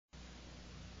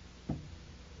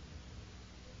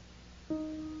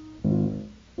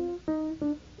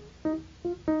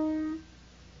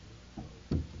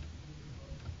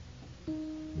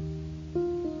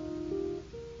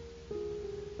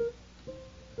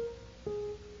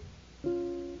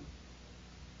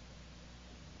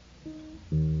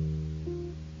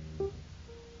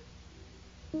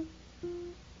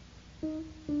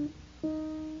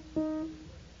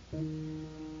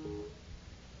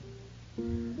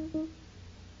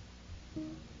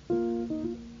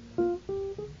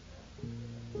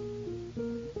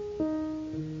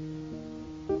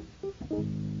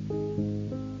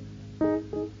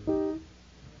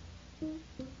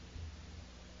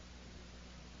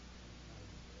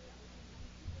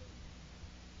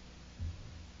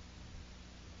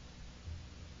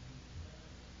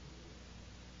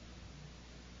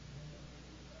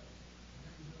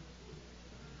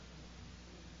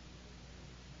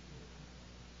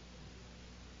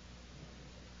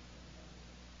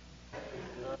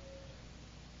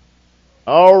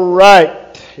All right.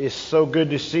 It's so good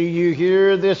to see you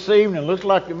here this evening. Looks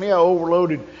like to me I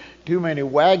overloaded too many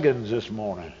wagons this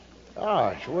morning.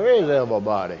 Gosh, where is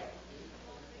everybody?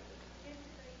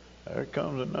 There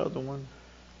comes another one.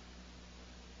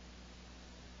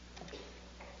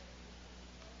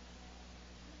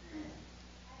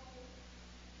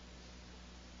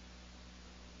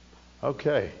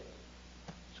 Okay.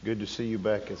 It's good to see you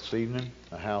back this evening.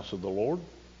 The house of the Lord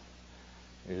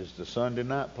is the Sunday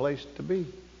night place to be.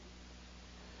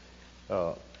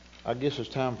 I guess it's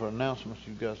time for announcements.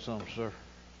 You've got some, sir.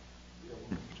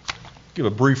 Give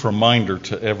a brief reminder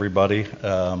to everybody.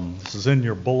 This is in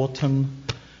your bulletin,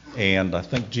 and I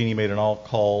think Jeannie made an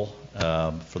all-call.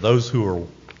 For those who are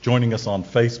joining us on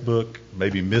Facebook,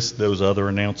 maybe missed those other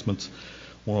announcements,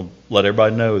 I want to let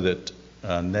everybody know that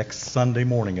next Sunday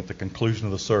morning at the conclusion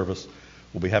of the service,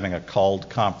 we'll be having a called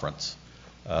conference.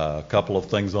 A couple of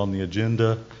things on the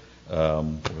agenda.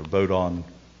 We'll vote on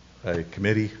a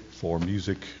committee for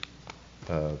music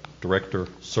director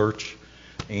search,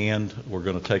 and we're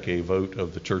going to take a vote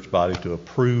of the church body to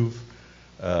approve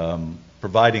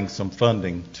providing some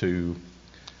funding to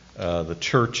the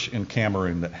church in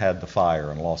Cameroon that had the fire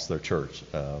and lost their church.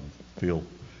 Feel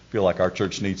like our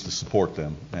church needs to support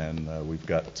them, and we've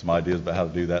got some ideas about how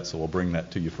to do that, so we'll bring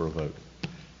that to you for a vote.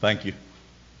 Thank you.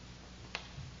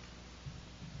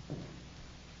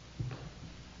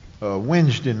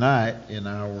 Wednesday night in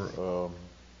our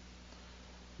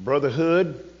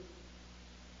brotherhood,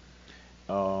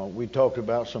 we talked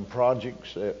about some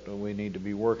projects that we need to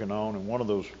be working on, and one of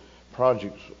those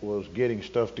projects was getting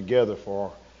stuff together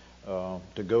for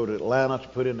to go to Atlanta, to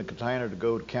put in the container to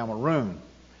go to Cameroon.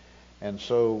 And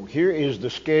so here is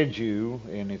the schedule,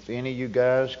 and if any of you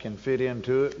guys can fit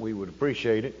into it, we would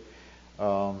appreciate it.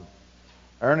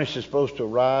 Ernest is supposed to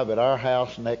arrive at our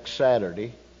house next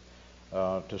Saturday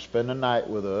to spend the night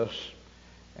with us,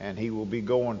 and he will be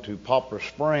going to Poplar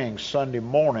Springs Sunday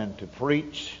morning to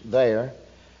preach there,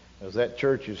 as that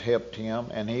church has helped him,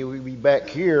 and he will be back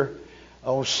here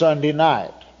on Sunday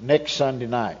night, next Sunday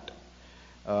night,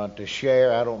 to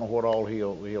share. I don't know what all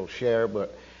he'll share,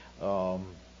 but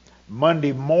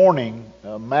Monday morning,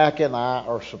 Mac and I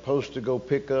are supposed to go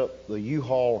pick up the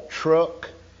U-Haul truck,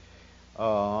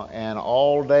 and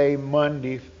all day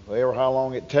Monday, however how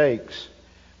long it takes,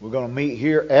 we're going to meet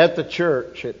here at the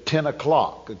church at 10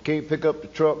 o'clock. We can't pick up the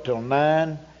truck till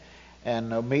 9,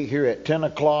 and meet here at 10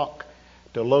 o'clock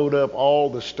to load up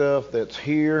all the stuff that's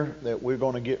here that we're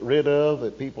going to get rid of,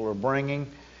 that people are bringing,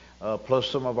 plus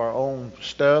some of our own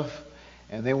stuff.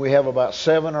 And then we have about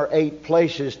 7 or 8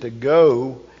 places to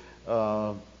go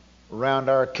around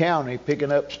our county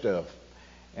picking up stuff.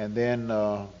 And then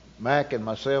Mac and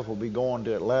myself will be going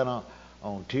to Atlanta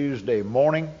on Tuesday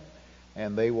morning,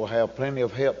 and they will have plenty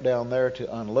of help down there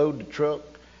to unload the truck,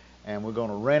 and we're going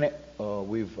to rent it.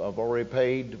 I've already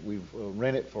paid. We've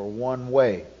rented for one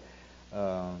way.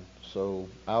 So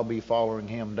I'll be following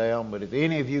him down. But if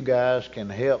any of you guys can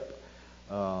help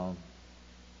a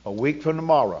week from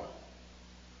tomorrow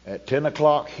at 10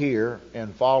 o'clock here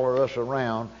and follow us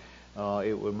around,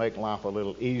 it would make life a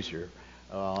little easier.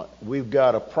 We've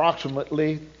got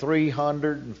approximately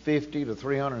 350 to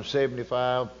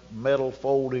 375 metal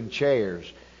folding chairs.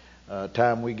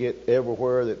 Time we get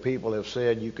everywhere that people have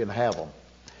said you can have them.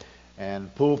 And a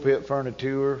pulpit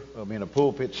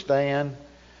stand,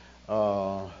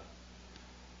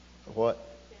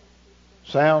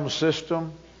 sound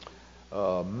system,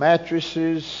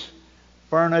 mattresses,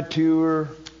 furniture.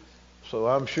 So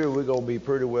I'm sure we're going to be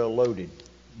pretty well loaded.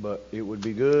 But it would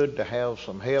be good to have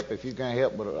some help. If you can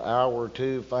help with an hour or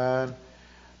two, fine.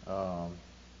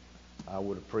 I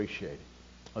would appreciate it.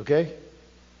 Okay?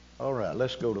 All right,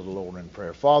 let's go to the Lord in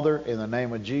prayer. Father, in the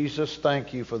name of Jesus,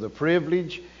 thank you for the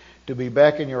privilege to be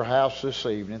back in your house this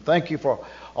evening. Thank you for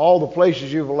all the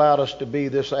places you've allowed us to be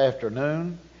this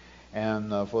afternoon,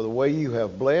 and for the way you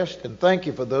have blessed. And thank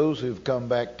you for those who've come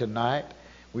back tonight.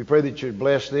 We pray that you'd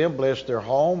bless them, bless their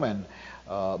home, and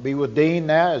be with Dean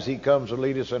now as he comes to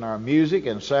lead us in our music,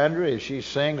 and Sandra as she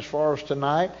sings for us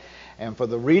tonight. and for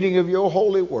the reading of your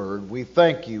holy word. We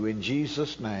thank you in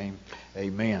Jesus' name.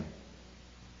 Amen.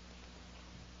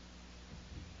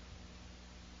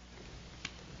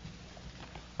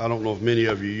 I don't know if many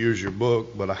of you use your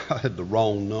book, but I had the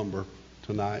wrong number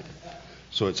tonight.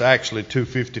 So it's actually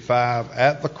 255,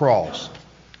 At the Cross.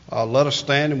 Let us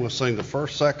stand and we'll sing the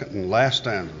first, second, and last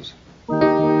stanzas.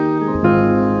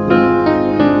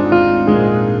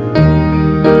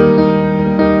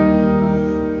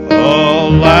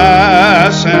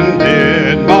 Alas, and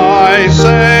did my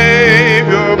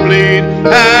Savior bleed,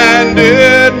 and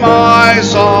did my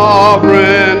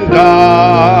sovereign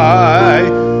die?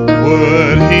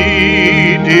 Would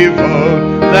he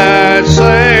devote that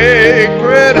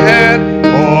sacred hand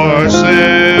for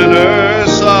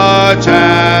sinners such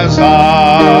as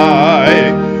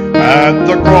I? At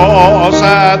the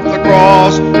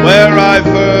cross, where I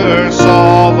first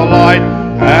saw the light,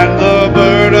 and the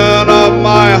burden of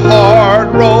my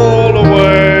heart rolled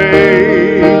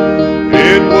away.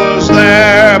 It was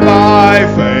there by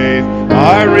faith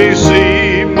I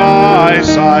received my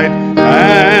sight,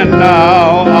 and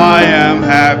now I am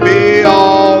happy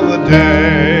all the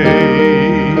day.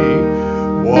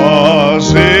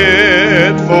 Was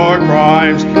it for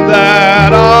crimes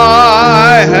that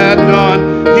I had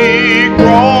done he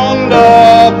groaned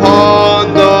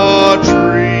upon the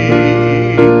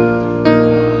tree?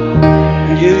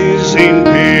 Using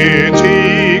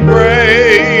pity,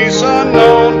 grace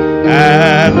unknown,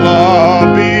 and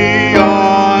love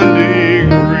beyond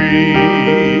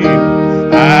degree.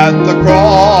 At the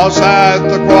cross,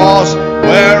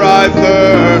 where I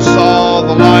first saw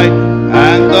the light,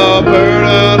 and the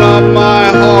burden of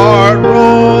my heart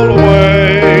rolled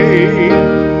away.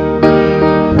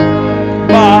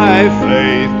 By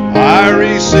faith I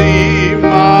received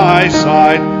my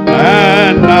sight,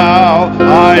 and now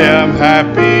I am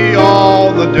happy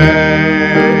all the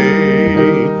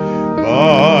day.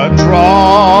 But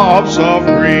drops of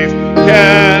grief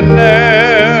can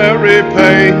ne'er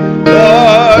repay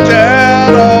the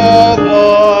debt of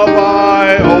love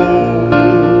I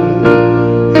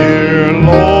owe. Here,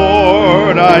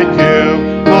 Lord, I give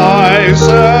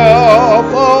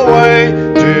myself away.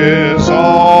 'Tis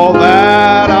all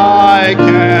that I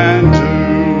can do.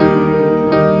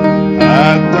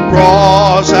 At the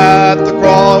cross,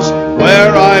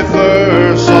 where I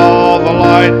first saw the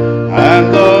light,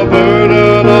 and the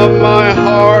burden of my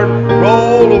heart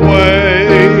rolled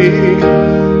away.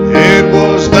 It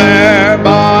was there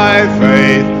by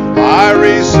faith I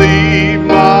received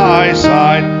my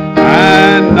sight,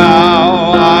 and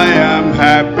now I am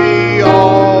happy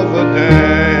all the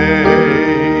day.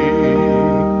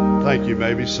 Thank you. You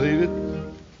may be seated.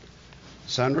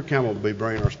 Sandra Campbell will be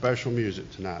bringing our special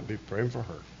music tonight. Be praying for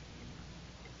her.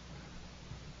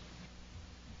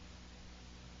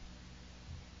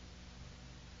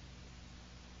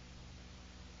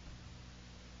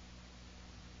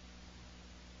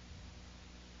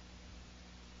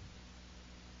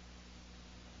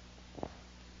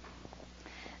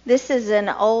 This is an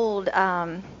old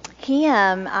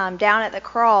hymn down at the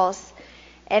cross,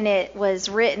 and it was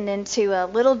written into a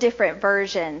little different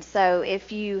version. So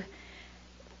if you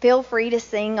feel free to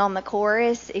sing on the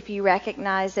chorus if you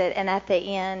recognize it, and at the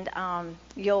end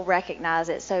you'll recognize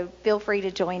it. So feel free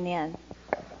to join in.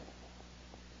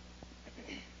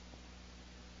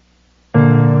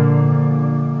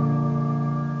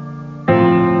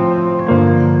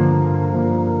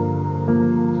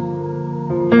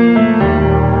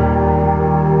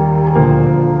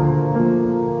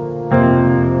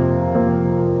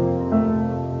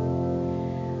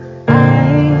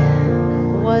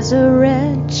 A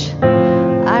wretch,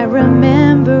 I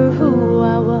remember who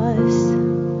I was.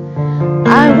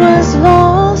 I was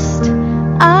lost,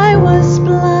 I was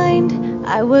blind,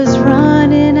 I was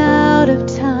running out of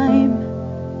time.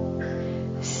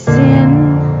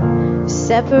 Sin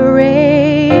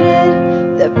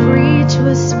separated, the breach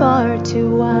was far too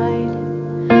wide.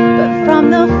 But from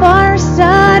the far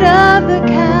side of the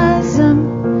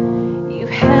chasm, you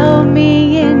held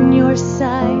me in your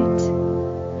sight.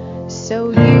 So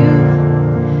you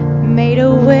made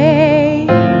a way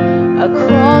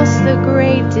across the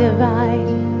great divide,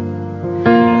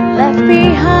 left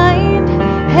behind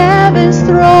heaven's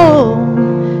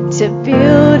throne to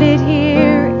build it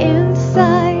here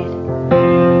inside.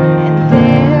 And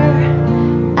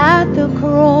there at the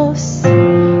cross,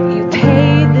 you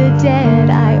paid the debt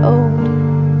I owed,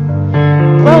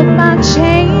 broke my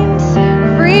chains,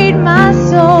 freed my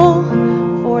soul.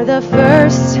 For the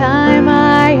first time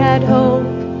I had hope.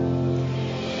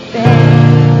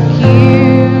 Thank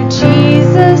you,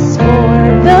 Jesus, for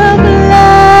the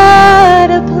blood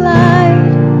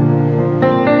applied.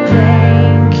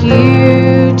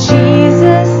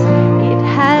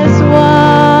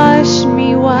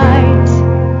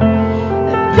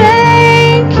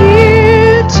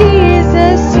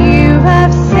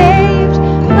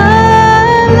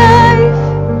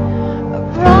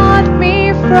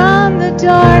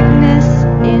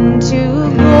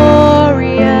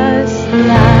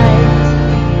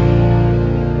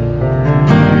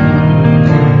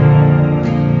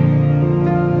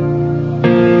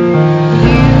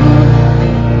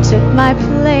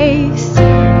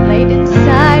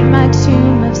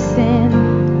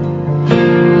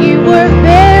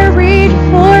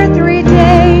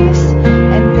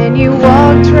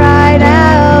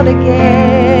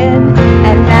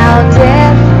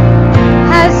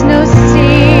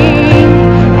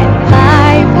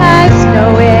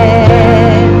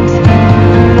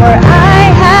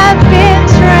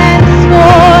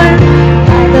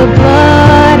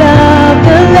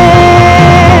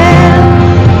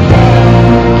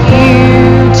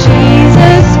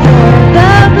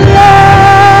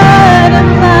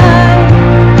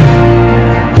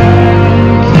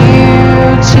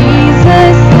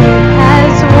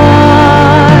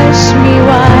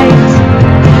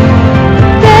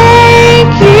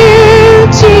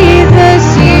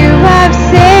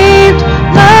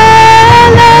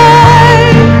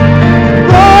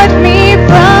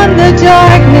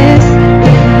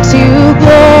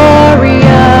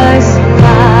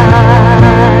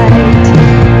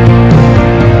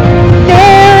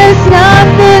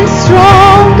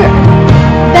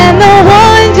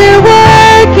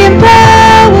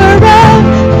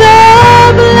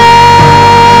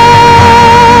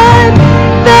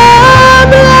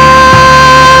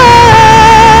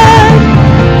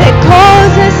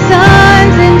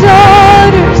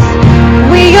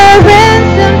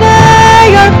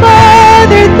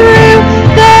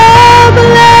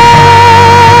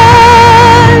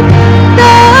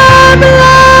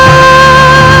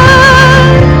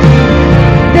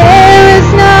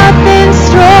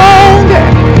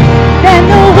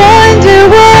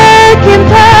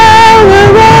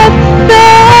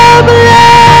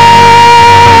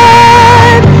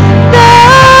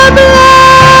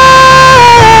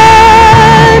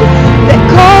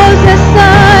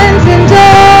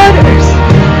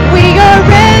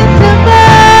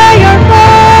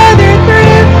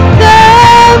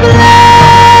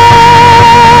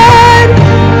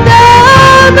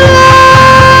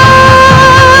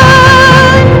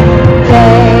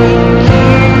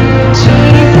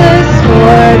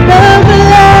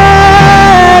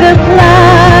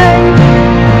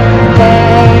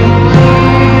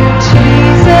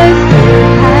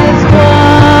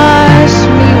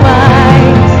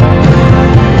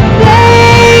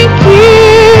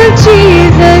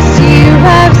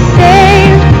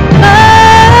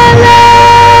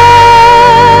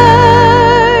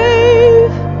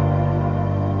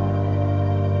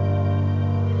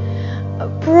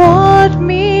 brought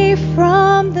me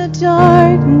from the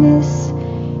darkness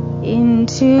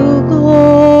into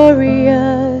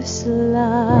glorious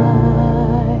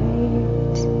light.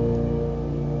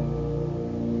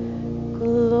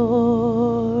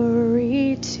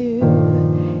 Glory to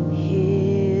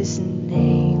His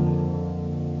name.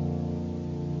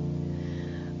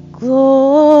 Glory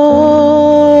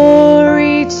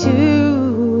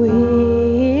to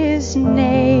His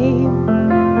name.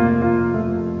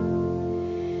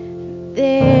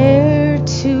 There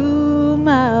to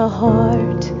my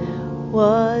heart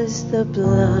was the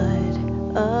blood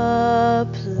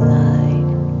applied.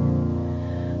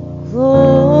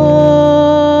 Glory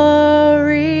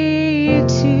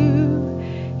to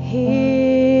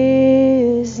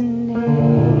His name.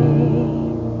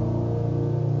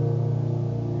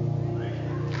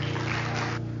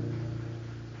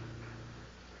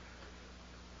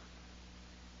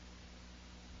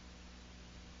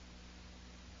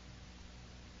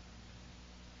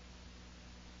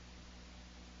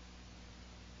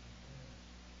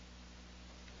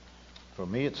 For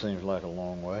me, it seems like a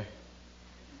long way.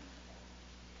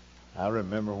 I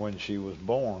remember when she was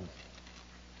born,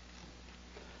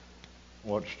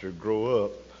 watched her grow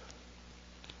up,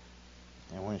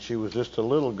 and when she was just a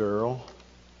little girl,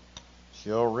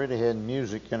 she already had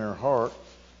music in her heart.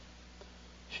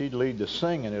 She'd lead the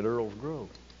singing at Earl's Grove.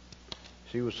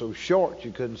 She was so short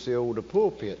you couldn't see over the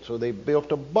pulpit, so they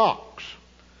built a box.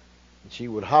 And she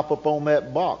would hop up on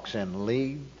that box and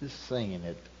lead the singing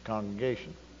at the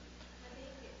congregation.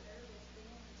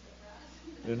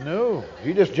 No,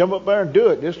 you just jump up there and do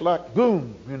it, just like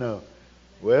boom, you know.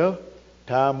 Well,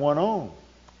 time went on.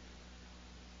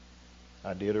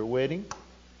 I did her wedding.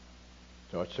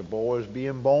 Watched the boys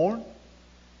being born.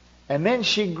 And then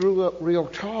she grew up real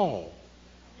tall.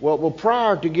 Well,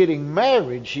 prior to getting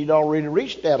married, she'd already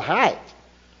reached that height.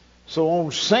 So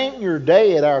on senior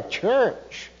day at our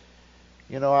church,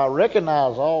 you know, I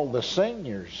recognized all the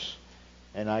seniors.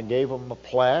 And I gave them a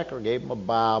plaque or gave them a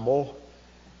Bible.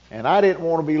 And I didn't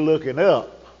want to be looking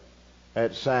up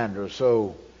at Sandra,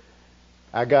 so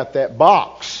I got that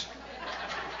box.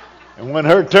 And when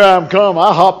her time come,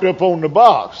 I hopped up on the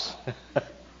box.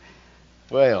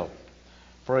 Well,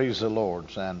 praise the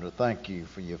Lord, Sandra. Thank you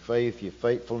for your faith, your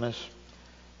faithfulness,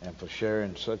 and for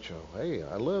sharing such a, hey,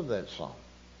 I love that song.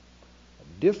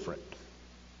 Different.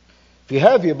 If you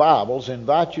have your Bibles, I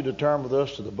invite you to turn with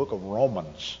us to the book of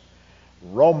Romans.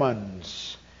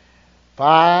 Romans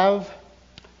 5.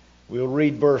 We'll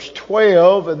read verse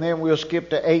 12, and then we'll skip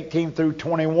to 18 through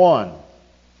 21.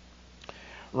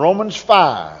 Romans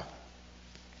 5,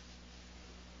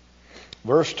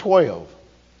 verse 12.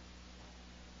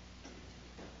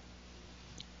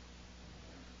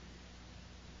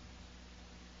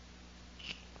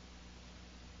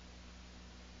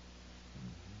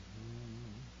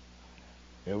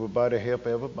 Everybody help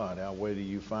everybody. I'll wait till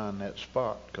you find that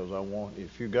spot, because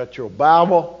if you got your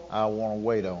Bible, I want to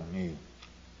wait on you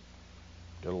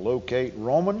to locate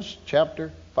Romans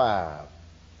chapter 5,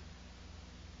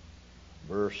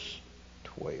 verse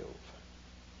 12.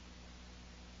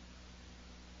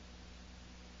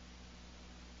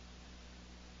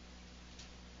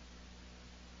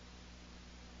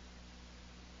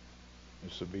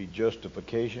 This would be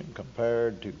justification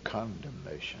compared to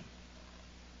condemnation.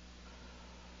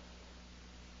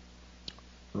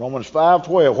 Romans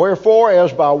 5:12. Wherefore,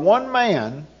 as by one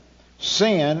man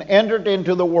sin entered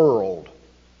into the world,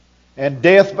 and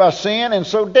death by sin, and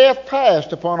so death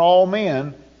passed upon all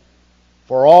men,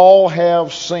 for all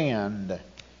have sinned.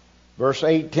 Verse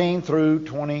 18 through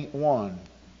 21.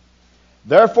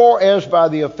 Therefore, as by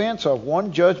the offense of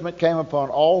one judgment came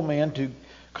upon all men to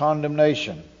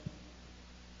condemnation,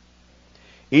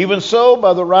 even so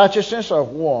by the righteousness of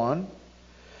one,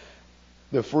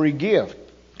 the free gift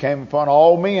came upon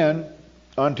all men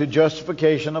unto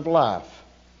justification of life.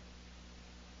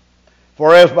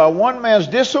 For as by one man's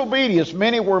disobedience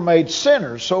many were made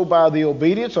sinners, so by the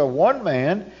obedience of one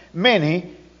man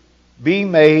many be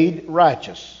made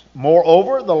righteous.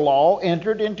 Moreover, the law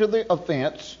entered into the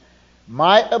offense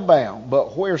might abound,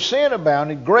 but where sin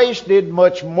abounded, grace did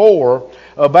much more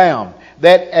abound,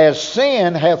 that as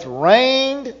sin hath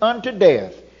reigned unto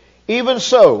death, even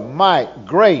so might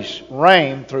grace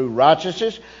reign through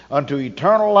righteousness unto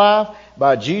eternal life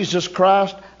by Jesus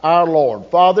Christ our Lord.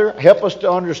 Father, help us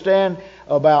to understand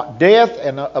about death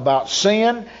and about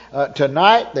sin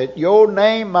tonight, that your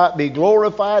name might be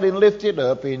glorified and lifted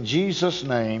up. In Jesus'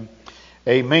 name,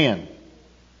 amen.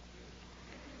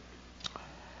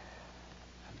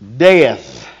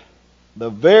 Death. The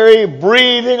very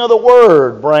breathing of the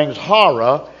word brings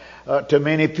horror to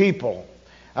many people.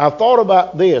 I've thought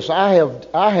about this. I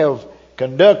have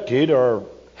conducted or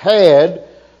had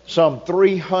some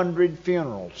 300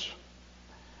 funerals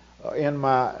in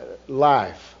my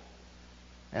life.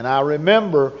 And I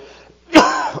remember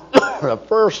the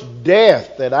first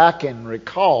death that I can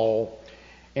recall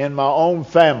in my own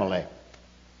family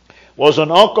was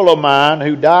an uncle of mine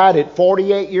who died at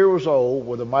 48 years old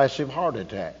with a massive heart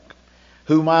attack,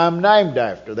 whom I'm named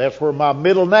after. That's where my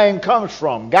middle name comes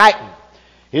from, Guyton.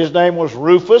 His name was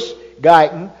Rufus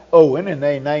Guyton Owen, and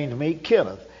they named me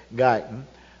Kenneth Guyton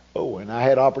Owen. I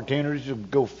had opportunities to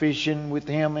go fishing with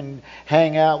him and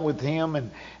hang out with him,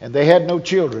 and they had no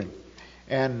children.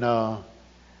 And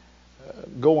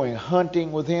going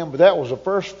hunting with him. But that was the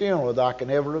first funeral that I can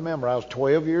ever remember. I was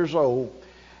 12 years old,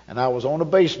 and I was on a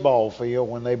baseball field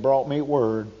when they brought me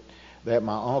word that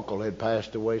my uncle had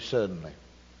passed away suddenly.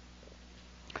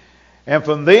 And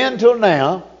from then till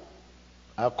now,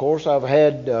 of course, I've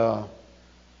had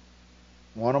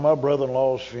one of my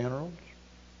brother-in-law's funerals.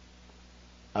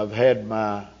 I've had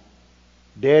my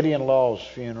daddy-in-law's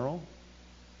funeral,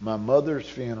 my mother's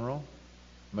funeral,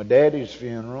 my daddy's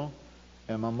funeral,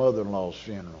 and my mother-in-law's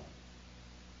funeral.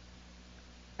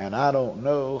 And I don't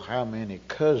know how many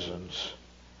cousins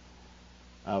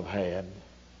I've had,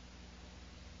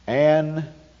 and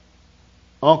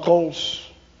uncles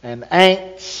and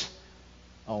aunts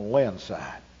on Lynn's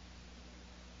side.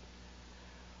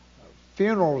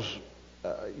 Funerals,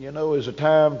 is a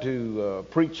time to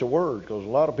preach the word, because a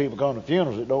lot of people come to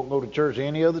funerals that don't go to church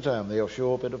any other time. They'll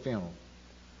show up at a funeral.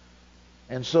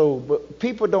 And so, but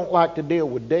people don't like to deal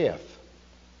with death.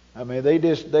 I mean, they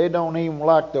don't even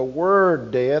like the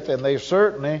word death, and they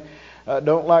certainly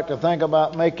don't like to think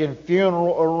about making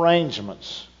funeral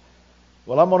arrangements.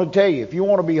 Well, I'm going to tell you, if you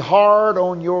want to be hard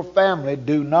on your family,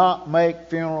 do not make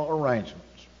funeral arrangements.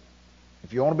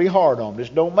 If you want to be hard on them,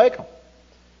 just don't make them.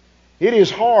 It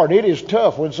is hard, it is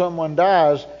tough when someone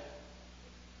dies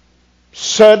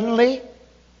suddenly.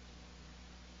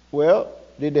 Well,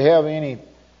 did they have any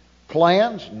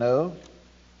plans? No.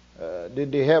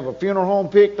 Did they have a funeral home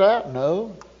picked out?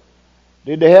 No.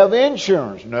 Did they have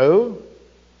insurance? No.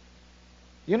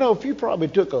 You know, if you probably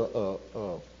took a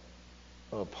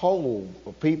poll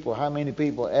of people, how many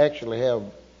people actually have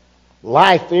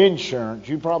life insurance,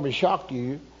 you'd probably shock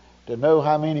you to know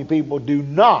how many people do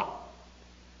not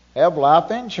have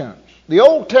life insurance. The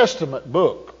Old Testament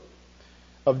book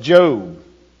of Job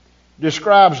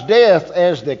describes death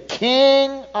as the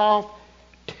king of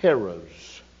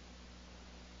terrors.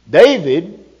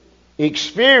 David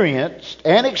experienced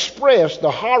and expressed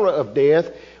the horror of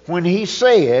death when he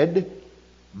said,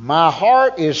 "My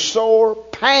heart is sore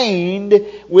pained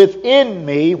within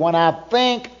me when I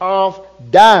think of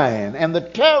dying, and the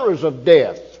terrors of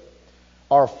death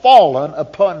are fallen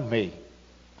upon me.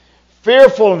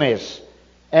 Fearfulness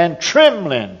and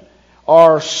trembling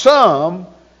are some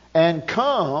and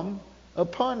come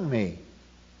upon me.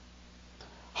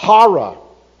 Horror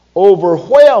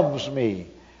overwhelms me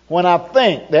when I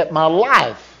think that my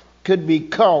life could be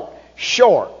cut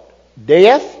short.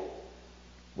 Death,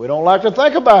 we don't like to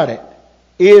think about it,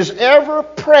 is ever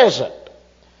present.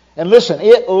 And listen,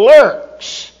 it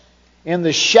lurks in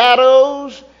the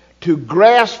shadows to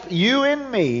grasp you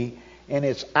and me in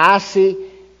its icy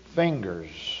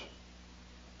fingers."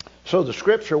 So the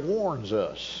Scripture warns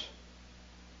us.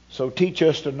 So teach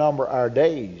us to number our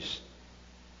days,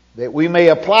 that we may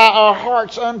apply our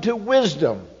hearts unto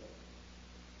wisdom.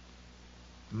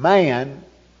 Man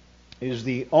is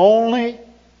the only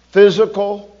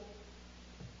physical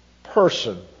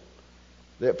person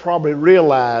that probably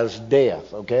realized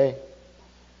death, okay?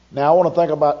 Now I want to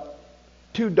think about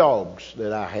 2 dogs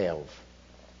that I have.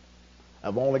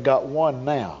 I've only got one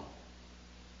now.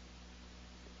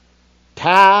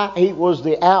 Ty, he was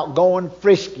the outgoing,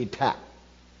 frisky type.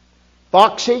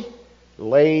 Foxy,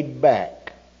 laid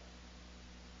back.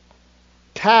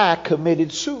 Ty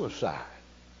committed suicide.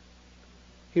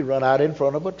 He run out in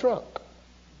front of a truck.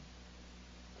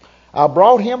 I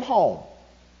brought him home,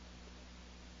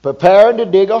 preparing to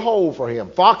dig a hole for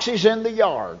him. Foxy's in the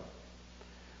yard.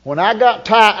 When I got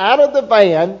Ty out of the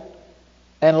van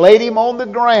and laid him on the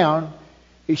ground,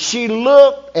 she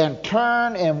looked and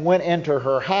turned and went into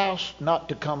her house, not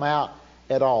to come out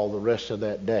at all the rest of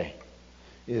that day.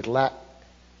 It's like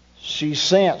she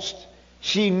sensed,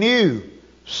 she knew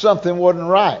something wasn't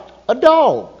right. A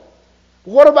dog.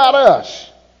 What about us?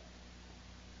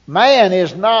 Man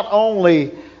is not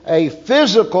only a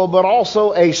physical but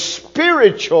also a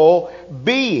spiritual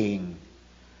being.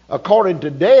 According to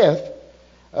death,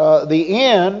 the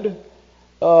end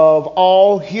of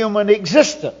all human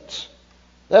existence.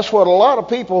 That's what a lot of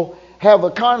people have a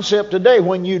concept today.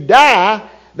 When you die,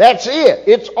 That's it.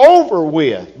 It's over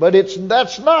with. But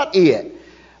that's not it.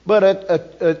 But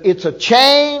it's a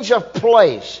change of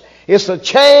place. It's a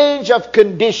change of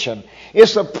condition.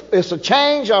 It's a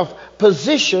change of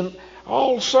position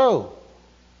also.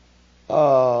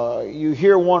 You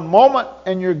hear one moment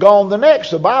and you're gone the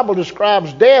next. The Bible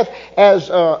describes death as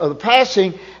the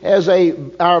passing as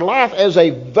our life as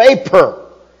a vapor.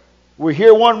 We're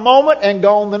here one moment and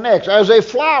gone the next. As a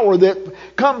flower that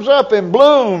comes up and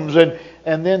blooms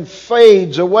and then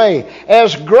fades away.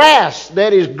 As grass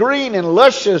that is green and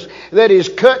luscious that is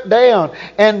cut down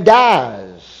and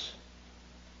dies.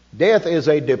 Death is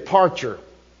a departure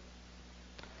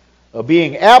of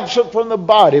being absent from the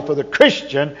body for the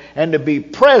Christian and to be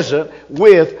present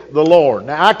with the Lord.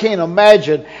 Now, I can't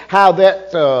imagine how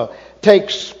that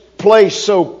takes place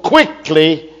so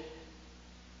quickly.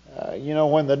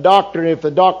 When if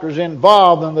the doctor's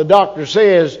involved and the doctor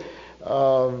says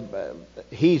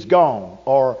he's gone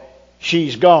or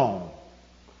she's gone.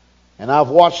 And I've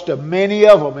watched many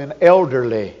of them in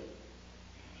elderly.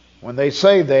 When they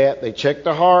say that, they check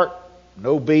the heart,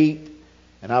 no beat.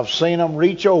 And I've seen them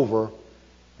reach over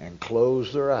and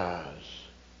close their eyes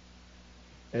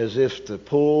as if to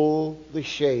pull the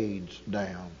shades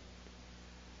down.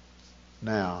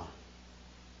 Now,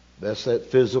 that's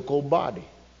that physical body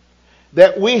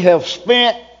that we have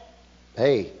spent,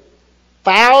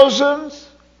 thousands,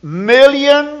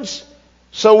 millions,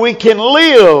 so we can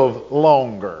live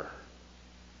longer.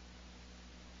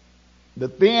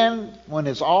 But then, when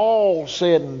it's all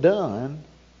said and done,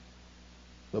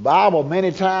 the Bible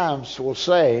many times will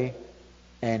say,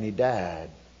 and he died.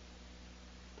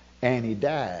 And he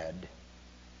died.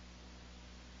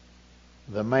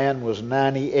 The man was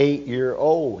 98 years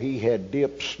old. He had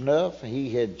dipped snuff. He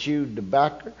had chewed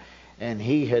tobacco. And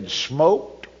he had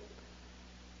smoked.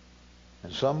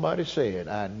 And somebody said,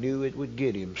 I knew it would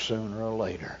get him sooner or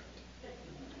later.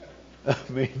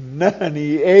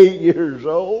 98 years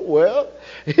old. Well,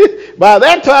 by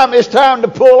that time it's time to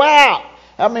pull out.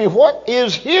 What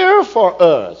is here for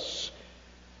us?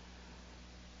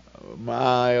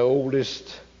 My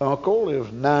oldest uncle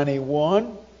is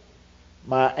 91.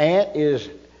 My aunt is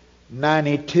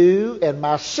 92. And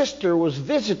my sister was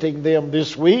visiting them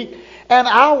this week. And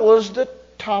I was the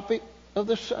topic of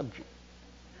the subject.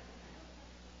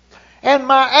 And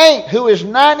my aunt, who is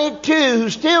 92, who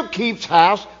still keeps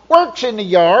house, works in the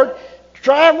yard,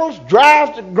 travels,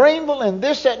 drives to Greenville, and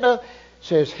this, that, and that,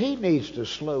 says he needs to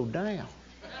slow down.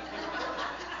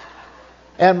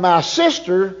 And my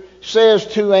sister says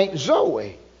to Aunt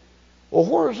Zoe, well,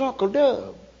 where's Uncle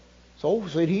Dub? So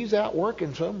said he's out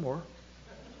working somewhere.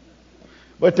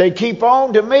 But they keep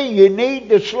on to me, you need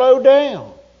to slow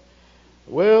down.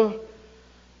 Well,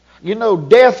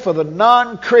 death for the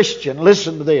non-Christian,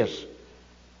 listen to this.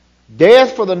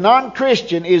 Death for the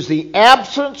non-Christian is the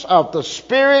absence of the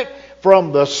spirit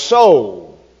from the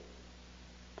soul.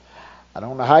 I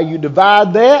don't know how you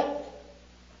divide that,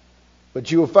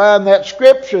 but you'll find that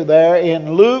scripture there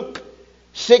in Luke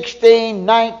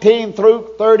 16:19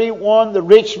 through 31. The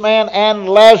rich man and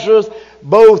Lazarus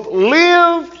both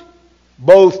lived,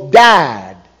 both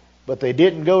died, but they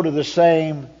didn't go to the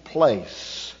same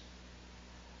place.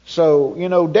 So,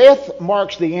 death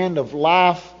marks the end of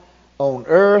life on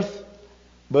earth,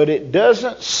 but it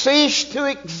doesn't cease to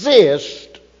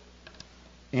exist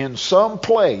in some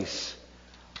place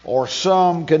or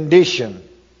some condition.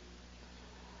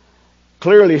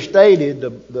 Clearly stated,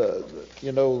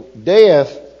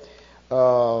 death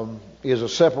is a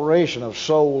separation of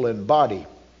soul and body.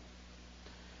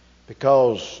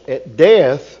 Because at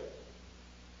death,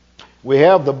 we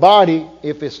have the body,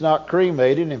 if it's not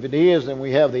cremated, and if it is, then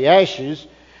we have the ashes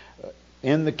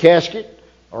in the casket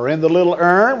or in the little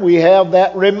urn. We have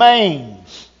that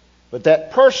remains. But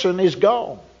that person is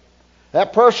gone.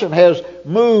 That person has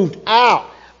moved out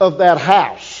of that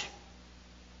house.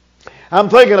 I'm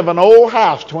thinking of an old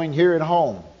house between here and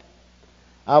home.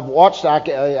 I've watched,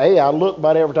 I look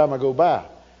about every time I go by.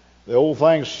 The old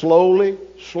thing's slowly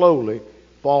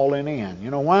falling in. You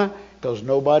know why? Because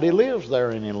nobody lives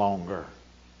there any longer.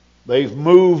 They've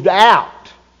moved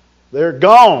out. They're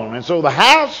gone. And so the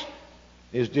house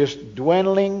is just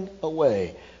dwindling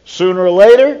away. Sooner or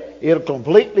later, it'll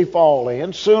completely fall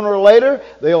in. Sooner or later,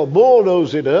 they'll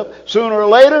bulldoze it up. Sooner or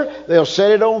later, they'll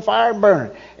set it on fire and burn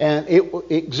it. And it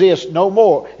exists no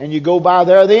more. And you go by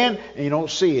there then, and you don't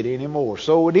see it anymore.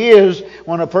 So it is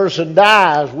when a person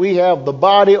dies, we have the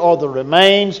body or the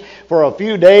remains for a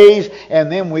few days,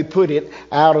 and then we put it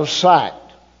out of sight.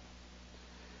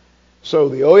 So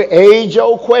the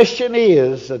age-old question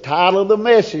is, the title of the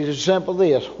message is simple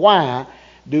this: why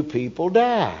do people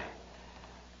die?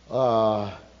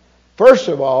 First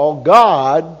of all,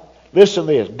 God, listen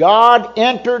to this, God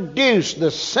introduced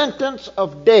the sentence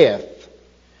of death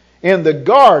in the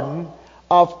Garden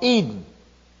of Eden.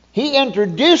 He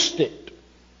introduced it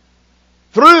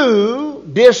through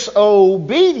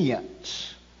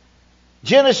disobedience.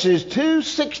 Genesis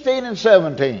 2:16 and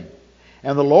 17.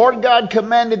 And the Lord God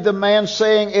commanded the man,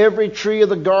 saying, every tree of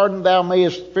the garden thou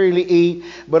mayest freely eat,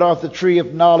 but of the tree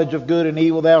of knowledge of good and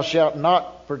evil thou shalt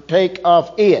not partake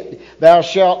of it. Thou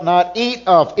shalt not eat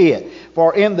of it.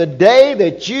 For in the day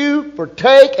that you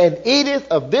partake and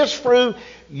eateth of this fruit,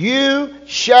 you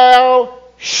shall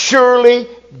surely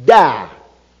die.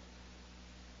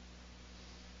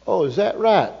 Oh, is that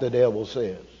right? The devil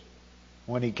says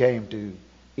when he came to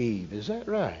Eve. Is that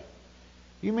right?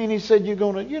 You mean he said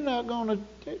you're not gonna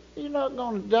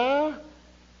die?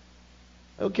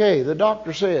 Okay, the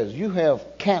doctor says you have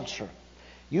cancer.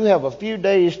 You have a few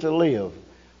days to live.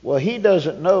 Well, he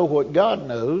doesn't know what God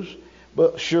knows,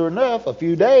 but sure enough, a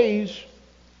few days,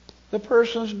 the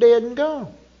person's dead and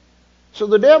gone. So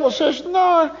the devil says,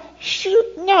 no.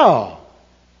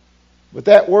 But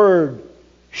that word,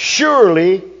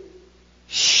 surely,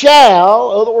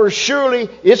 shall, in other words, surely,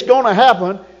 it's going to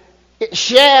happen.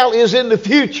 Shall is in the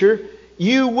future.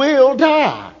 You will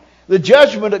die. The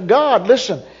judgment of God,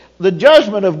 listen, the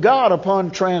judgment of God upon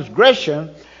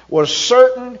transgression was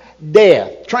certain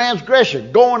death.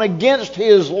 Transgression, going against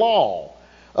His law.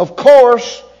 Of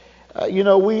course,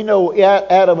 we know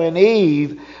Adam and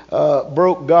Eve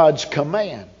broke God's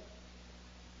command.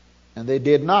 And they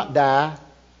did not die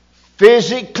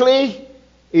physically,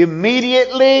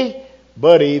 immediately,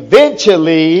 but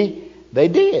eventually they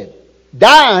did.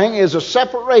 Dying is a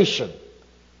separation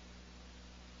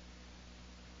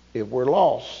if we're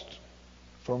lost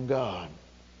from God.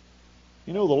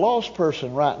 You know, the lost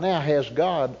person right now has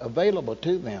God available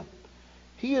to them.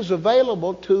 He is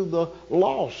available to the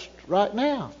lost right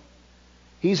now.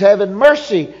 He's having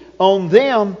mercy on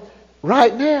them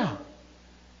right now.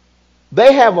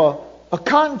 They have a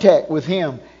contact with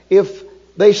Him if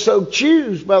they so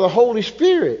choose by the Holy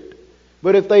Spirit.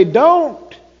 But if they don't,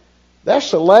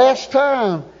 that's the last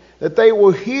time that they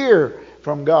will hear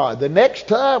from God. The next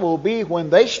time will be when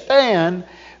they stand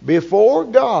before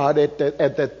God at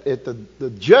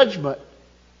the judgment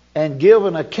and give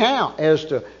an account as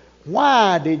to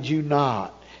why did you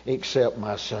not accept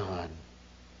my son?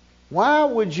 Why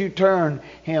would you turn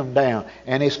him down?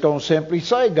 And it's going to simply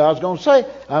say, God's going to say,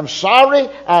 I'm sorry,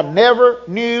 I never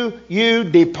knew you.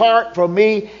 Depart from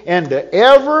me into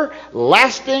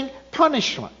everlasting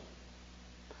punishment.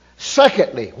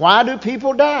 Secondly, why do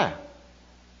people die?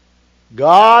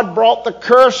 God brought the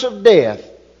curse of death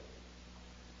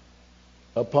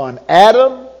upon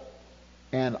Adam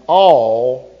and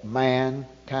all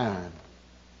mankind.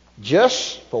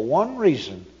 Just for one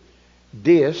reason,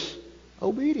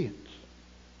 disobedience.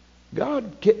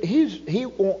 God, He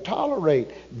won't tolerate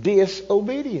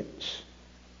disobedience.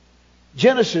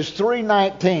 Genesis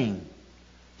 3:19.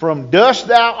 From dust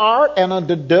thou art, and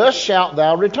unto dust shalt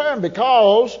thou return.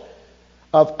 Because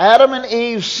of Adam and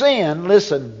Eve's sin,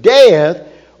 listen, death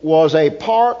was a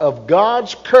part of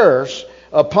God's curse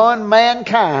upon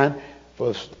mankind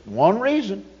for one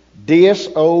reason,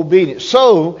 disobedience.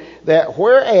 So that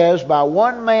whereas by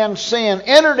one man's sin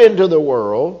entered into the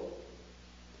world,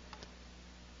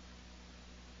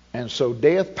 and so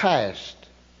death passed.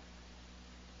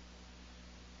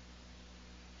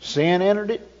 Sin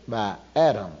entered it by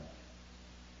Adam.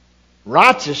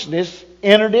 Righteousness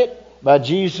entered it by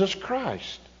Jesus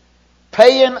Christ,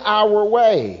 paying our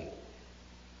way.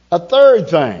 A third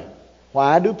thing,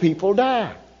 why do people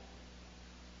die?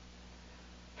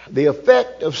 The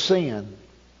effect of sin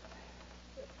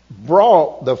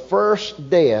brought the first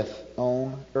death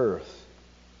on earth.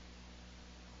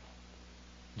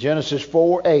 Genesis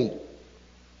 4:8,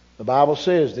 the Bible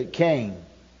says that Cain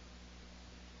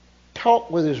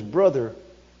talked with his brother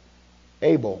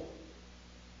Abel.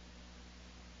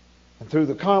 And through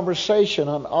the conversation,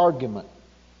 an argument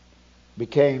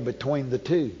became between the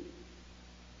two.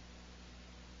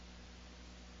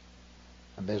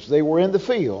 And as they were in the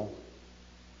field,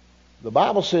 the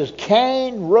Bible says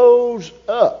Cain rose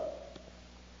up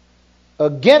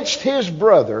against his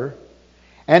brother,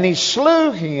 and he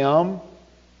slew him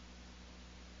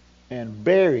and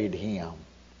buried him.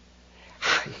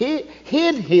 He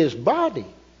hid his body.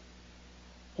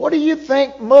 What do you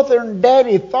think Mother and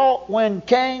Daddy thought when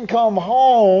Cain come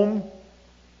home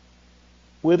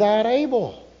without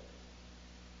Abel?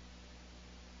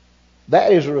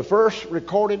 That is the first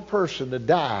recorded person to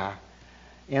die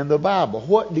in the Bible.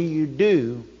 What do you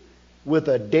do with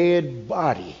a dead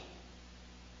body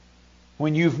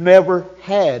when you've never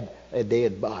had a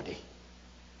dead body.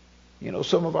 You know,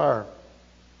 some of our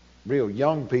real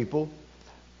young people,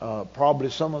 probably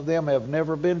some of them have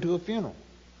never been to a funeral.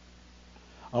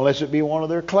 Unless it be one of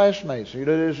their classmates. You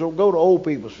know, they just don't go to old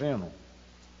people's funeral.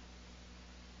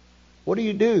 What do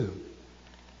you do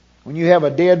when you have a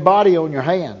dead body on your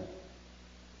hand?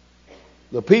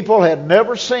 The people had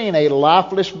never seen a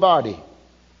lifeless body.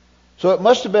 So it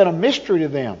must have been a mystery to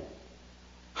them.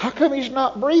 How come he's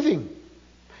not breathing?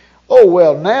 Oh,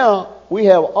 well, now we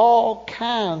have all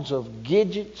kinds of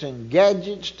gadgets and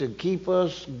gadgets to keep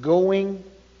us going.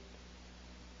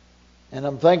 And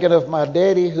I'm thinking of my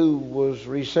daddy who was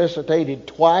resuscitated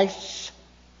twice.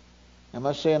 Am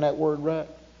I saying that word right?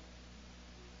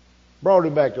 Brought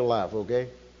him back to life, okay?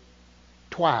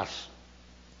 Twice.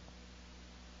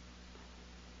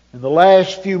 In the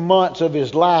last few months of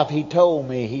his life, he told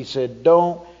me, he said,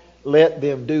 don't let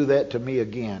them do that to me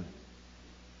again.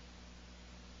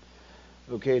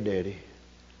 Okay, Daddy.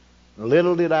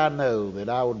 Little did I know that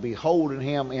I would be holding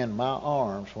him in my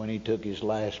arms when he took his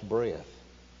last breath.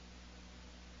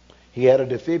 He had a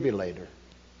defibrillator.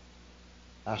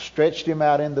 I stretched him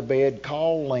out in the bed,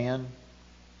 called Lynn,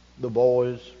 the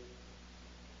boys,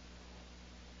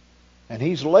 and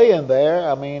he's laying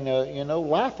there,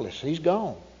 lifeless. He's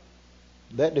gone.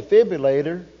 That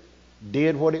defibrillator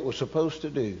did what it was supposed to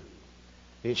do.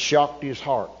 It shocked his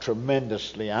heart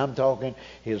tremendously. I'm talking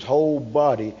his whole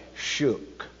body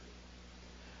shook.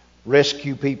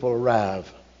 Rescue people arrive.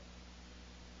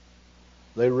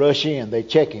 They rush in. They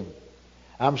check him.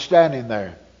 I'm standing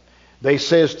there. They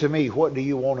says to me, what do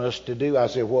you want us to do? I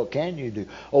said, what can you do?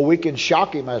 Oh, we can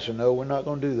shock him. I said, no, we're not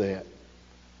going to do that.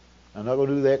 I'm not going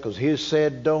to do that because he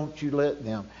said, don't you let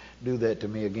them do that to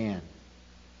me again.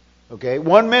 Okay,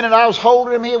 1 minute I was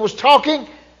holding him, he was talking.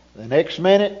 The next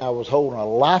minute I was holding a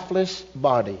lifeless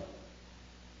body.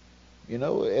 You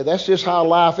know, that's just how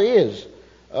life is.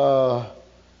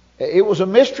 It was a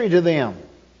mystery to them.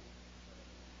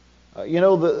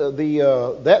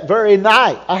 That very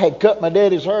night I had cut my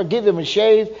daddy's hair, give him a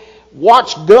shave,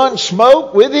 watched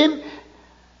Gunsmoke with him,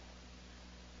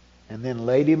 and then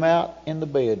laid him out in the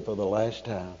bed for the last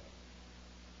time.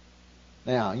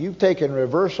 Now, you've taken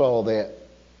reverse all that.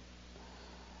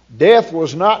 Death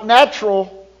was not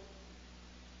natural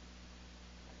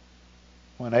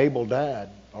when Abel died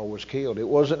or was killed. It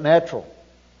wasn't natural.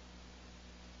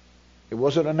 It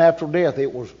wasn't a natural death.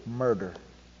 It was murder.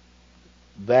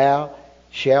 Thou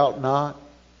shalt not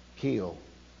kill.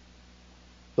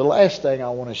 The last thing I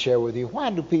want to share with you, why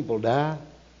do people die?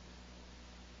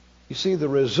 You see, the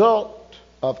result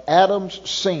of Adam's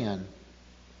sin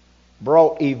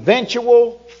brought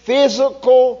eventual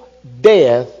physical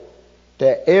death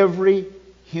to every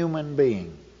human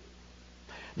being.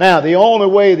 Now, the only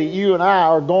way that you and I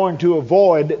are going to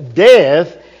avoid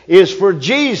death is for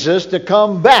Jesus to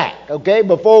come back, okay,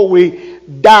 before we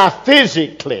die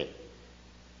physically.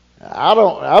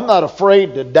 I'm not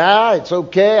afraid to die. It's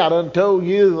okay. I done told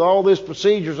you all these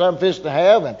procedures I'm fixing to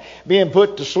have and being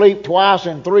put to sleep twice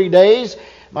in 3 days.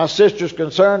 My sister's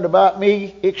concerned about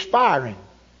me expiring.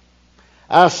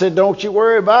 I said, don't you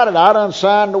worry about it. I done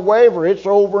signed the waiver. It's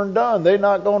over and done. They're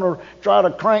not going to try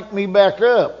to crank me back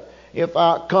up if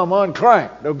I come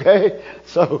uncranked, okay?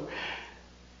 So,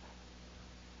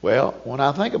 well, when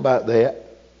I think about that,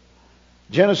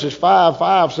 Genesis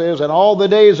 5:5 says, and all the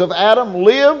days of Adam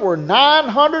lived were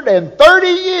 930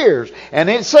 years. And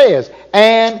it says,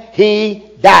 and he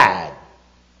died.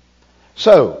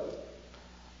 So,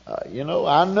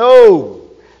 I know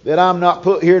that I'm not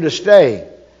put here to stay.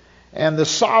 And the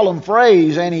solemn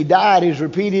phrase, and he died, is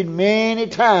repeated many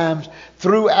times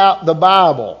throughout the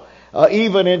Bible.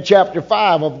 Even in chapter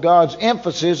 5 of God's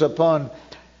emphasis upon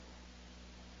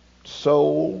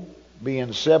soul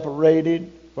being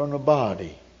separated from the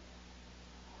body.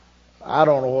 I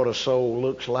don't know what a soul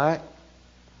looks like.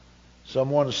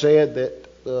 Someone said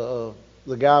that the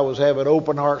guy was having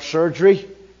open heart surgery,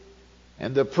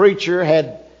 and the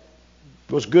preacher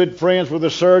was good friends with the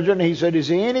surgeon. He said, is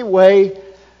there any way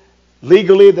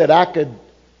legally that I could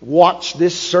watch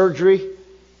this surgery?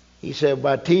 He said,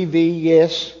 by TV,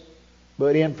 yes,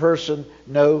 but in person,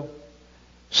 no.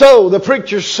 So the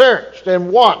preacher searched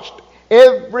and watched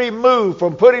every move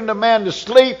from putting the man to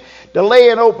sleep to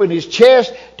laying open his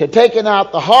chest to taking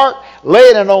out the heart,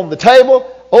 laying it on the table,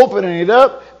 opening it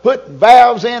up, putting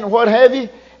valves in, what have you.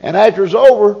 And after it's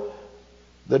over,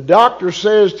 the doctor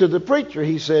says to the preacher,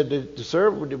 he said, sir,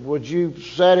 would you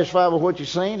satisfied with what you've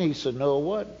seen? He said, no, I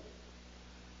wasn't.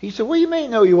 He said, what do you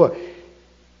mean, no, you weren't?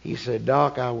 He said,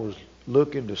 Doc, I was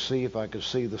looking to see if I could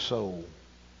see the soul.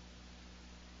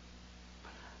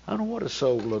 I don't know what a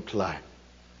soul looks like.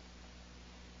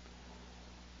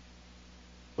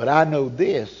 But I know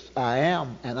this, I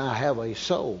am and I have a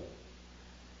soul.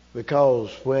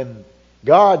 Because when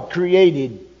God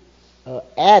created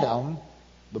Adam,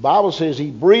 the Bible says He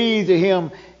breathed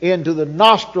him into the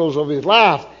nostrils of his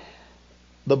life,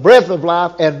 the breath of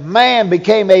life, and man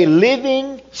became a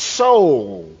living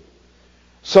soul.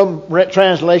 Some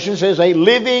translation says a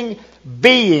living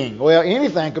being. Well,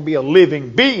 anything could be a living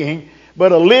being,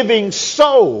 but a living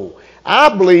soul.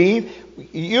 I believe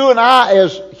you and I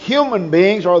as human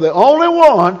beings are the only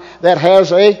one that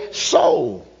has a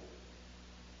soul.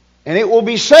 And it will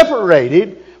be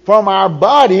separated from our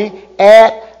body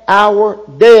at our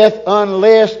death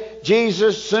unless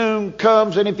Jesus soon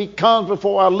comes. And if He comes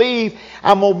before I leave,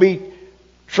 I'm going to be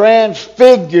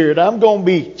transfigured. I'm going to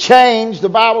be changed. The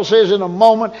Bible says in a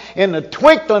moment, in the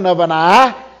twinkling of an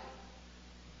eye.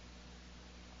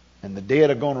 And the dead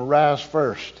are going to rise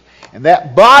first. And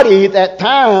that body at that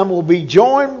time will be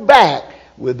joined back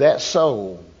with that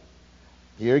soul.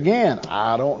 Here again,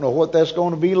 I don't know what that's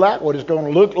going to be like, what it's going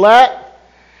to look like.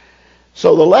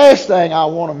 So the last thing I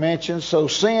want to mention, so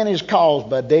sin is caused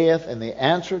by death, and the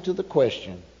answer to the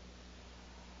question,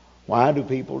 why do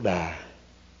people die,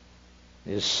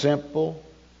 is simple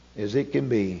as it can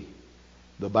be.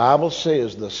 The Bible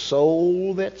says, the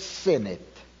soul that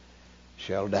sinneth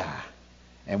shall die.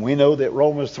 And we know that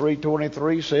Romans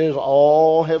 3:23 says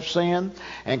all have sinned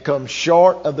and come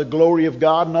short of the glory of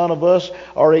God. None of us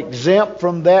are exempt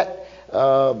from that.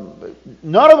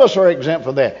 None of us are exempt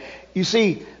from that. You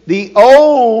see, the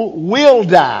old will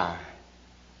die.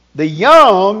 The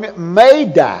young may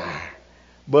die.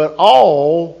 But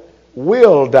all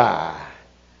will die.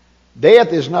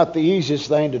 Death is not the easiest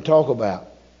thing to talk about.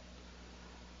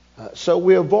 So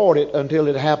we avoid it until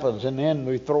it happens, and then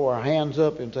we throw our hands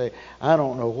up and say, I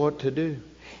don't know what to do.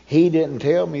 He didn't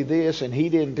tell me this, and he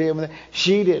didn't tell me that.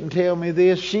 She didn't tell me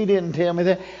this, she didn't tell me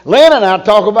that. Lynn and I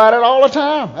talk about it all the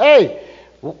time. Hey,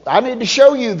 I need to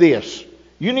show you this.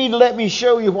 You need to let me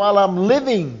show you while I'm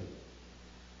living.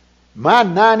 My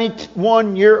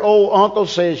 91-year-old uncle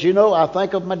says, I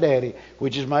think of my daddy,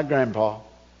 which is my grandpa.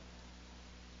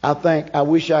 I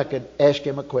wish I could ask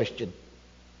him a question.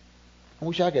 I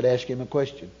wish I could ask him a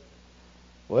question.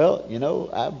 Well,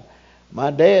 my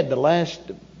dad, the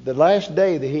last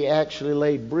day that he actually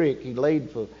laid brick, he laid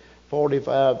for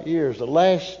 45 years. The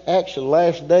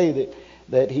last day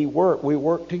that he worked, we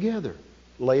worked together,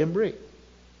 laying brick.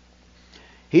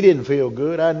 He didn't feel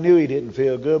good. I knew he didn't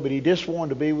feel good, but he just wanted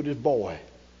to be with his boy.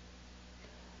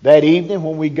 That evening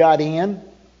when we got in,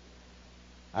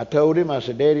 I told him, I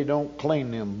said, Daddy, don't clean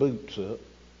them boots up.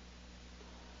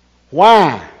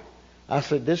 Why? I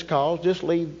said, just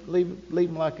leave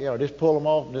them like they are. Just pull them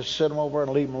off and just set them over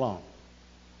and leave them alone.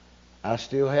 I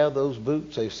still have those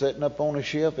boots. They're sitting up on a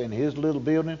shelf in his little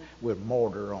building with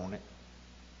mortar on it.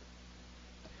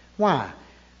 Why?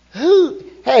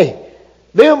 Hey,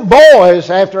 them boys,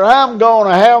 after I'm gone,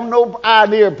 I have no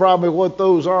idea probably what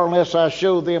those are unless I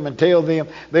show them and tell them,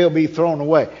 they'll be thrown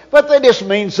away. But they just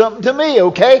mean something to me,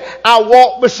 okay? I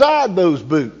walk beside those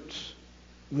boots,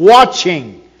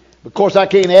 watching. Of course, I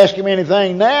can't ask him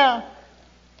anything now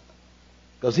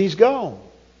because he's gone.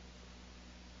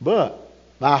 But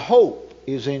my hope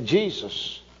is in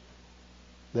Jesus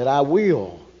that I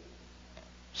will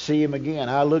see him again.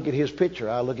 I look at his picture.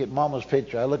 I look at Mama's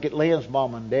picture. I look at Lynn's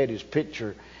mom and daddy's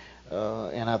picture.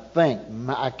 And I think,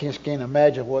 I just can't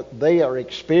imagine what they are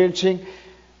experiencing.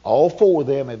 All four of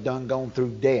them have gone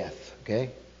through death. Okay?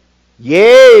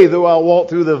 Yea, though I walk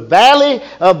through the valley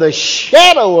of the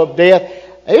shadow of death,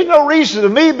 there's no reason to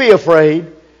me be afraid.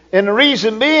 And the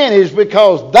reason being is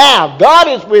because Thou, God,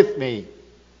 is with me.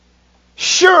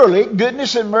 Surely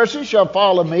goodness and mercy shall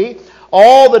follow me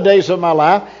all the days of my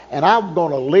life, and I'm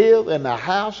going to live in the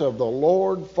house of the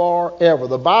Lord forever.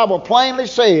 The Bible plainly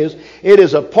says it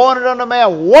is appointed unto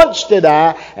man once to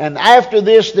die, and after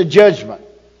this the judgment.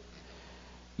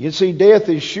 You see, death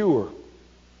is sure.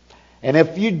 And if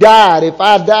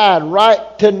I died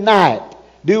right tonight,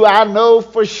 do I know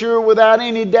for sure without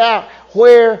any doubt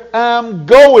where I'm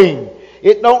going?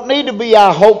 It don't need to be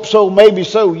I hope so, maybe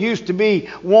so, used to be,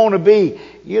 want to be.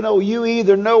 You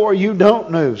either know or you don't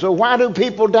know. So why do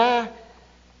people die?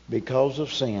 Because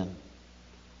of sin.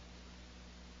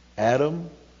 Adam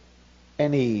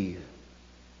and Eve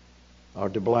are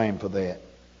to blame for that.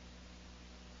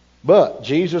 But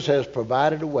Jesus has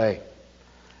provided a way.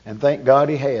 And thank God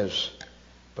He has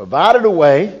provided a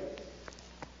way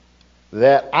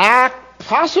that I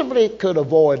possibly could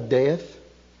avoid death.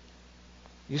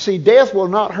 You see, death will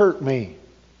not hurt me.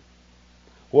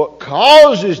 What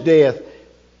causes death,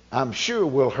 I'm sure,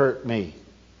 will hurt me.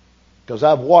 Because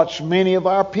I've watched many of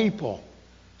our people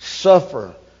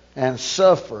suffer and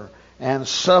suffer and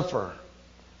suffer.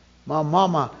 My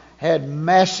mama had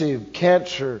massive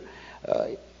cancer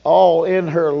all in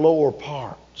her lower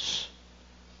parts.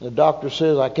 The doctor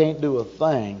says, I can't do a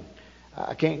thing.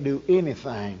 I can't do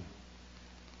anything.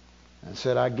 And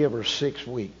said, I give her 6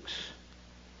 weeks.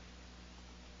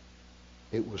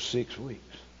 It was 6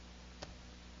 weeks.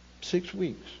 6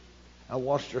 weeks. I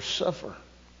watched her suffer.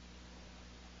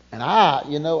 And I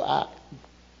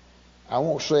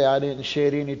won't say I didn't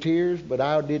shed any tears, but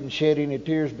I didn't shed any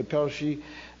tears because she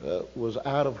was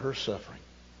out of her suffering.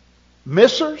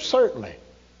 Miss her? Certainly.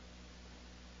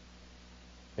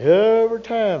 Every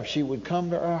time she would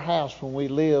come to our house when we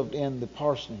lived in the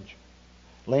parsonage,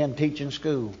 Lynn teaching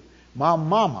school, my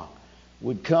mama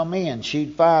would come in.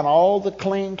 She'd find all the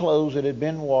clean clothes that had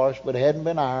been washed but hadn't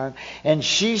been ironed, and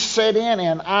she sat in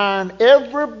and ironed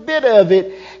every bit of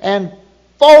it and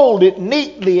folded it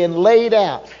neatly and laid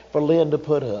out for Lynn to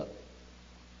put up.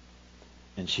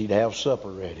 And she'd have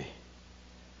supper ready.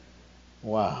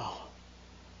 Wow.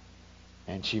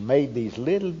 And she made these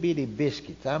little bitty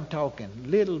biscuits. I'm talking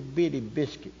little bitty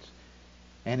biscuits.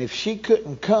 And if she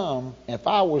couldn't come, if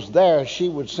I was there, she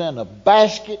would send a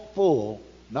basket full,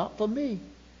 not for me,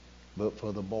 but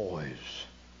for the boys.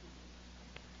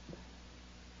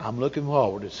 I'm looking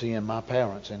forward to seeing my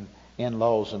parents and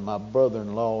in-laws and my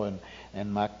brother-in-law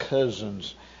and my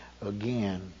cousins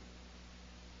again,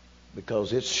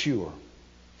 because it's sure.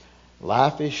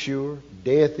 Life is sure.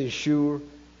 Death is sure.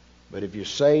 But if you're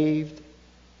saved,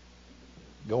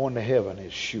 going to heaven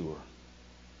is sure.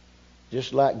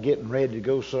 Just like getting ready to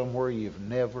go somewhere you've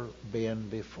never been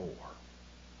before.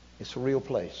 It's a real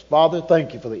place. Father,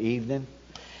 thank you for the evening.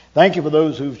 Thank you for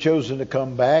those who've chosen to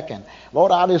come back. And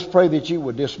Lord, I just pray that you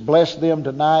would just bless them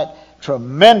tonight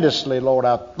tremendously, Lord.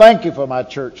 I thank you for my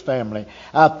church family.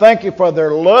 I thank you for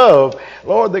their love,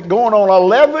 Lord, that going on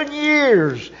 11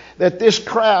 years that this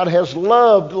crowd has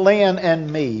loved Lynn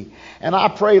and me. And I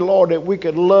pray, Lord, that we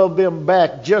could love them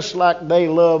back just like they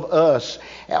love us.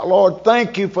 Lord,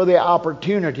 thank you for the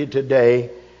opportunity today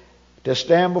to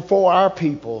stand before our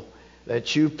people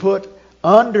that you put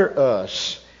under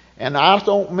us. And I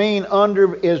don't mean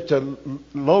under is to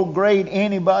low grade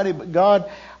anybody, but God,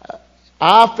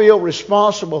 I feel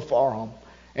responsible for them.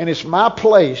 And it's my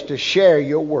place to share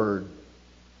your word.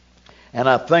 And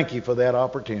I thank you for that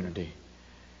opportunity.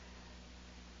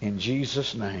 In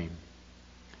Jesus' name,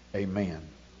 amen.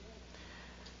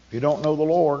 If you don't know the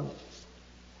Lord,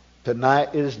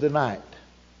 tonight is the night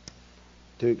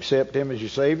to accept Him as your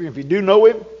Savior. If you do know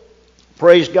Him,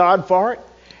 praise God for it.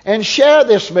 And share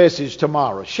this message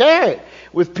tomorrow. Share it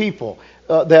with people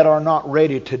that are not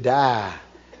ready to die.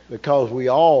 Because we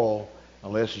all,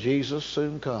 unless Jesus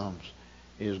soon comes,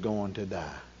 is going to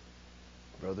die.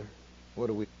 Brother, what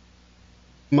do we...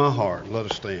 My heart, let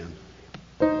us stand.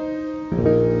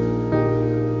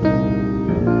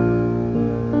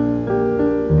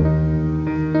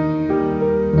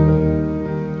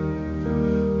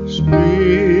 Speak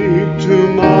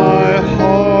to my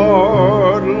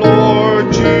heart,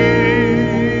 Lord Jesus.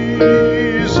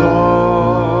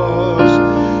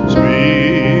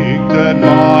 Speak that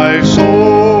my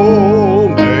soul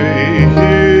may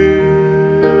hear.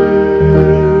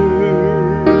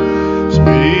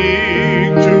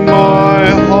 Speak to my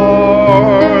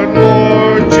heart,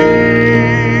 Lord Jesus.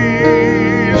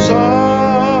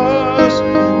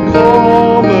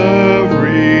 Calm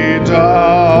every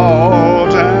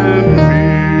doubt and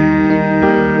fear.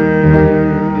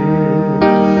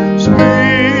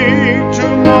 Speak to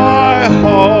my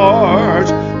heart,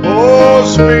 oh,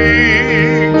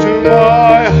 speak to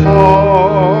my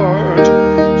heart.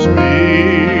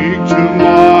 Speak to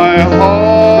my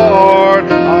heart,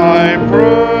 I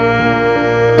pray.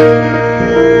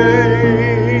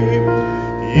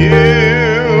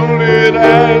 Yielded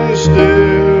and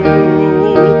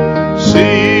still,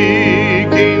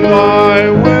 seeking thy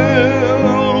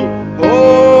will,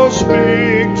 oh,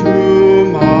 speak to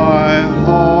my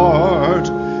heart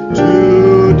today.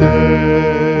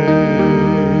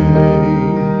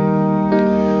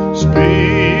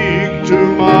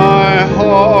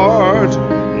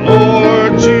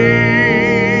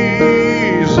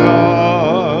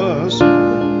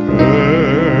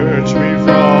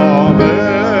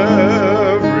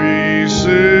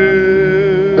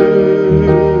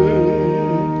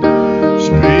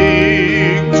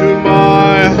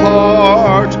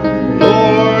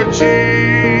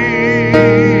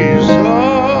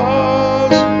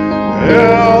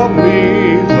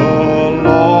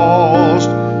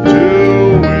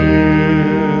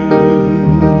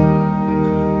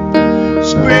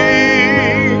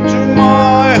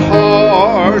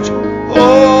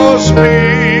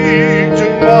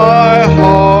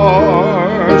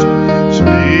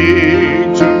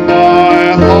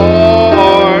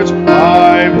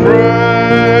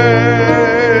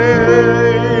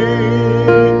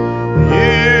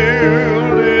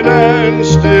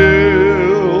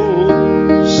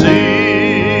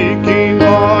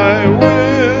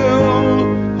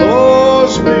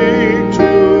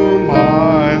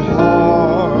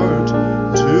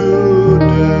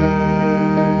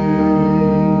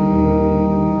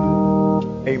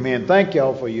 thank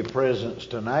y'all for your presence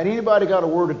tonight. Anybody got a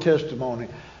word of testimony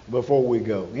before we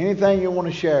go? Anything you want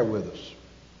to share with us?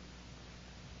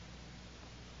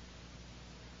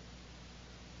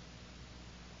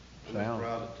 I'm just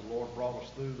proud that the Lord brought us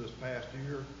through this past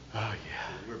year. Oh,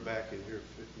 yeah. And we're back in here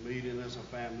meeting as a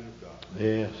family of God.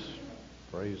 Yes.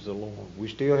 Praise the Lord. We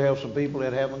still have some people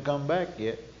that haven't come back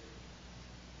yet.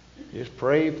 Just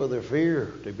pray for their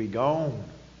fear to be gone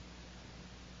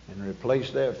and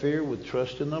replace that fear with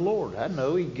trust in the Lord. I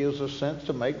know He gives us sense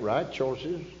to make right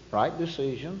choices, right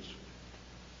decisions.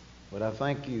 But I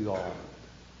thank you all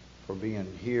for being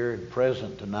here and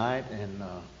present tonight. And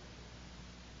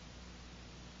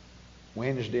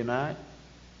Wednesday night,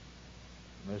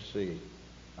 let's see,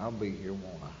 I'll be here,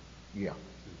 won't I? Yeah.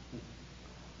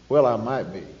 Well, I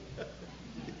might be.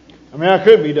 I mean, I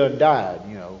could be done died,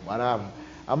 but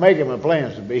I'm making my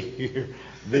plans to be here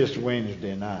this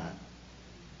Wednesday night.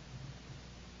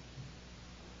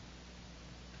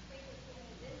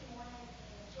 This morning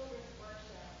in children's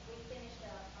worship, we finished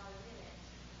up our unit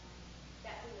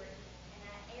that we were in. And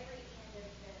at every end of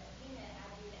the unit, I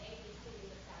do the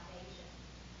ABCs of salvation.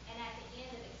 And at the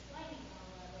end of explaining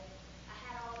all of it, I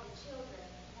had all of the children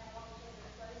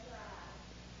close their eyes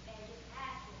and just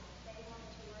ask them if they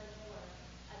wanted to learn more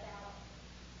about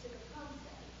to become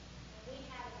saved. And we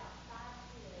had about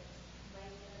 5 kids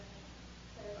raise their hands.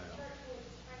 So the church will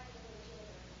just pray for the little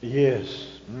children.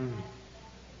 Yes.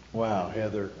 Wow,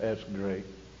 Heather, that's great.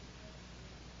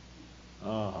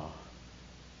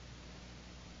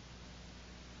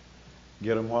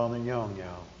 Get them while they're young,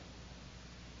 y'all,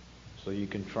 so you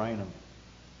can train them.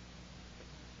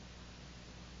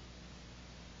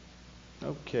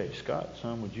 Okay, Scott,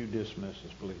 son, would you dismiss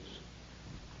us, please?